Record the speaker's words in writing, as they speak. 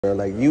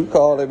Like, you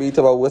calling me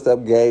talking about what's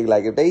up, gang?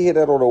 Like, if they hit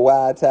that on the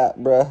wide top,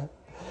 bruh,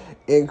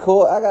 in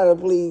court, I gotta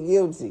plead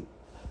guilty.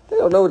 They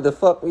don't know what the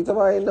fuck we talking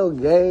about. Ain't no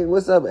gang.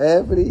 What's up,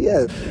 Anthony?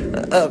 Yes.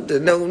 Up to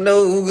no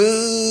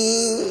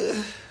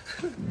good.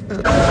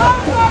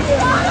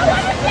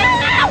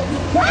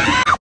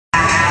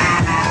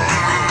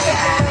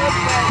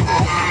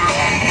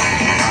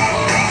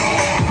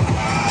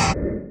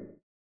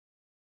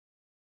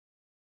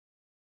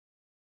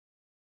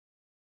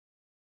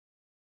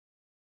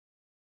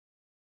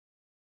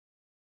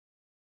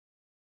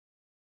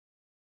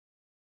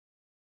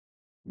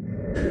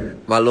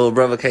 My little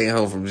brother came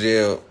home from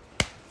jail.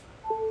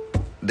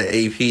 The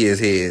AP is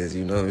his,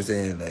 you know what I'm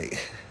saying? Like,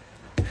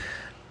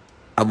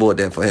 I bought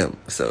that for him.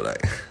 So,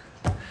 like,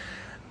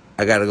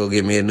 I gotta go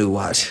get me a new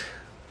watch.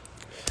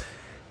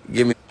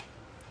 Give me.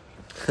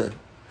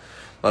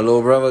 My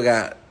little brother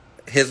got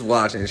his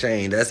watch and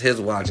chain. That's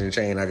his watch and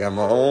chain. I got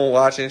my own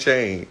watch and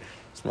chain.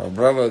 So my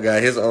brother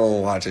got his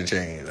own watch and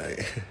chain.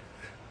 Like,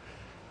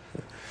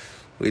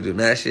 we do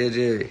not share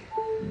Jerry.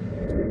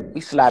 We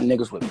slap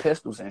niggas with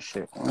pistols and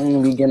shit. We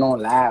ain't be getting on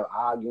live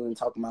arguing,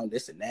 talking about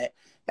this and that.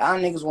 Y'all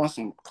niggas want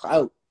some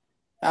clout.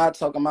 Y'all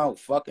talking about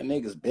fucking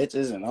niggas,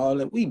 bitches, and all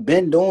that. We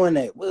been doing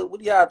that. What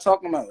y'all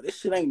talking about? This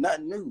shit ain't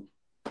nothing new.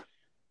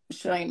 This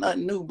shit ain't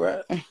nothing new,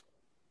 bro.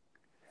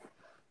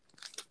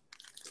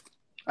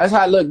 That's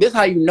how, look, this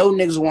how you know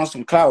niggas want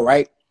some clout,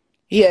 right?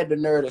 He had the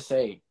nerve to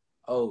say,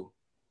 oh,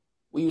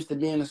 we used to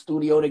be in the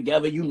studio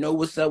together. You know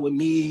what's up with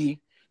me.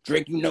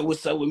 Drake, you know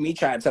what's up with me.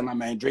 Try to tell my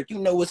man, Drake, you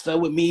know what's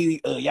up with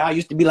me. Y'all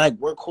used to be like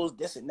workhorse,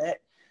 this and that.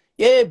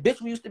 Yeah,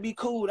 bitch, we used to be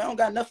cool. That don't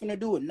got nothing to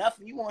do with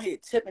nothing. You want to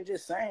hit tip and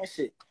just saying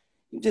shit.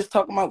 You just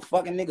talking about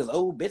fucking niggas,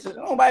 old bitches.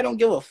 Nobody don't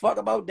give a fuck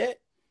about that.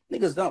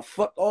 Niggas done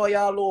fuck all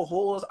y'all little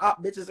whores,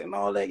 op bitches and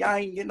all that. Y'all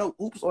ain't get no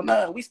oops or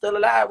nothing. We still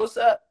alive. What's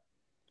up?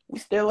 We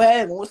still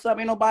having. What's up?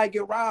 Ain't nobody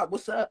get robbed.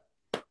 What's up?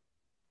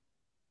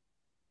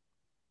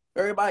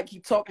 Everybody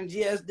keep talking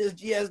GS this,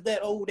 GS that.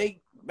 Oh, they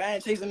man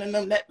chasing in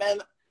them, that man.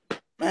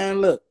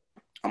 Man, look,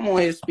 I'm on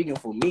here speaking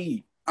for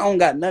me. I don't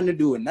got nothing to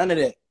do with none of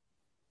that.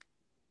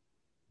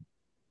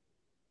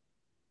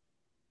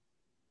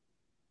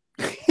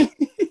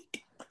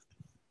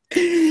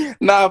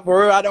 Nah,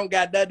 for real, I don't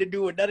got nothing to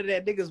do with none of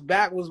that. Niggas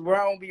backwards, bro.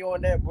 I don't be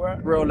on that, bro.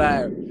 Real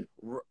life.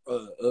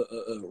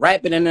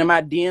 Rapping in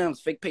my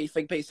DMs, fake page,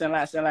 send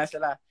lie.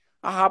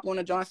 I hop on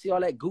the John, see all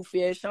that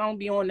goofy ass shit. I don't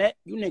be on that.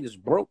 You niggas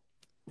broke.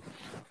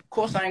 Of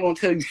course, I ain't gonna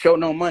tell you show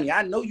no money.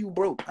 I know you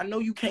broke. I know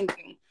you can't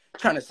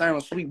trying to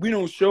sound sweet. We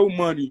don't show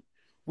money.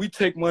 We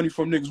take money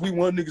from niggas. We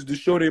want niggas to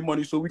show their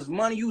money. So we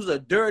money, you's a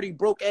dirty,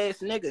 broke ass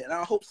nigga. And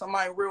I hope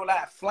somebody in real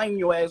life flame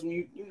your ass when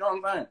you know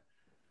what I'm saying.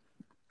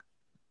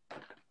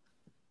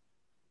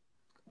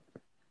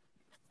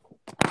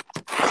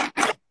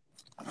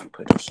 Let me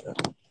put this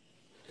up.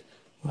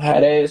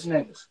 Hot ass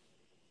niggas.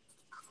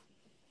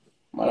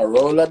 I'm gonna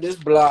roll up this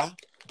block.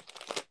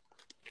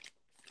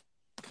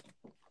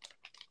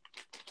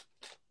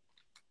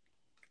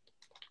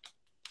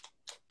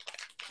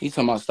 He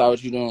talking about stop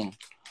what you doing.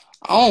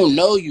 I don't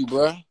know you,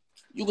 bro.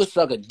 You could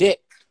suck a dick.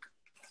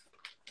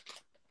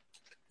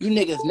 You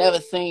niggas never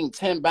seen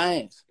 10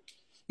 bands.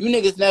 You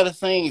niggas never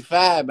seen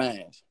 5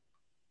 bands.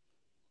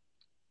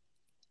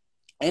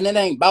 And it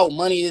ain't about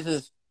money. It's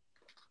just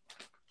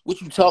what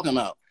you talking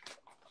about.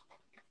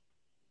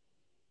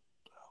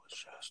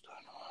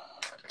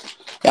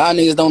 Y'all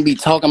niggas don't be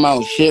talking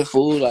about shit,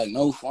 fool. Like,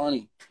 no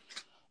funny.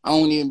 I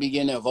don't even be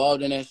getting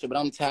involved in that shit, but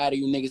I'm tired of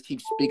you niggas keep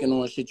speaking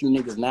on shit you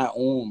niggas not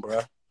on, bro.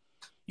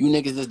 You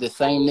niggas is the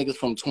same niggas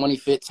from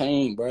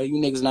 2015, bro. You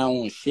niggas not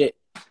on shit.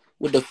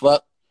 What the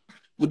fuck?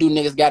 What do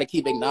niggas gotta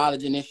keep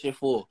acknowledging this shit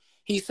for?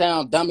 He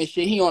sound dumb as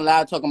shit. He on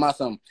live talking about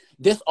something.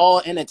 This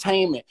all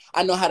entertainment.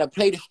 I know how to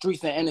play the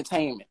streets and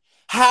entertainment.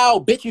 How,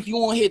 bitch, if you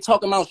on here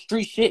talking about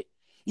street shit?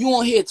 You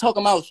on here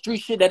talking about street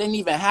shit that didn't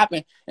even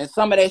happen, and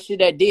some of that shit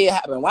that did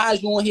happen. Why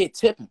is you on here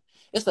tipping?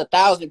 It's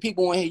 1,000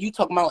 people on here. You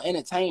talking about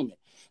entertainment.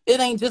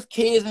 It ain't just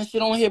kids and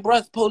shit on here, bro.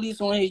 It's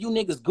police on here. You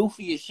niggas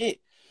goofy as shit.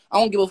 I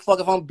don't give a fuck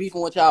if I'm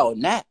beefing with y'all or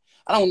not.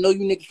 I don't know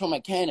you niggas from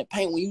a can of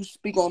paint. When you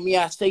speak on me,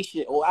 I say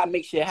shit or I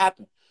make shit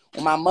happen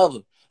on my mother.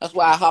 That's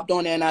why I hopped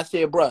on there and I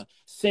said, bro,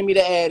 send me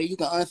the ad. You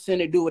can unsend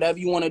it, do whatever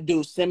you want to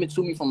do. Send it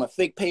to me from a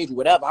fake page,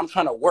 whatever. I'm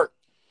trying to work.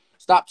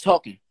 Stop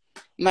talking.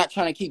 I'm not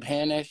trying to keep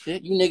hearing that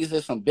shit. You niggas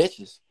are some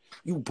bitches.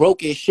 You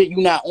broke as shit. You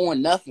not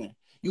on nothing.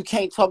 You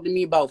can't talk to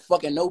me about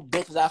fucking no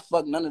bitches. I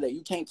fuck none of that.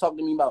 You can't talk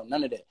to me about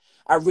none of that.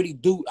 I really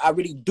do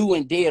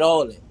and did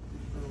all that.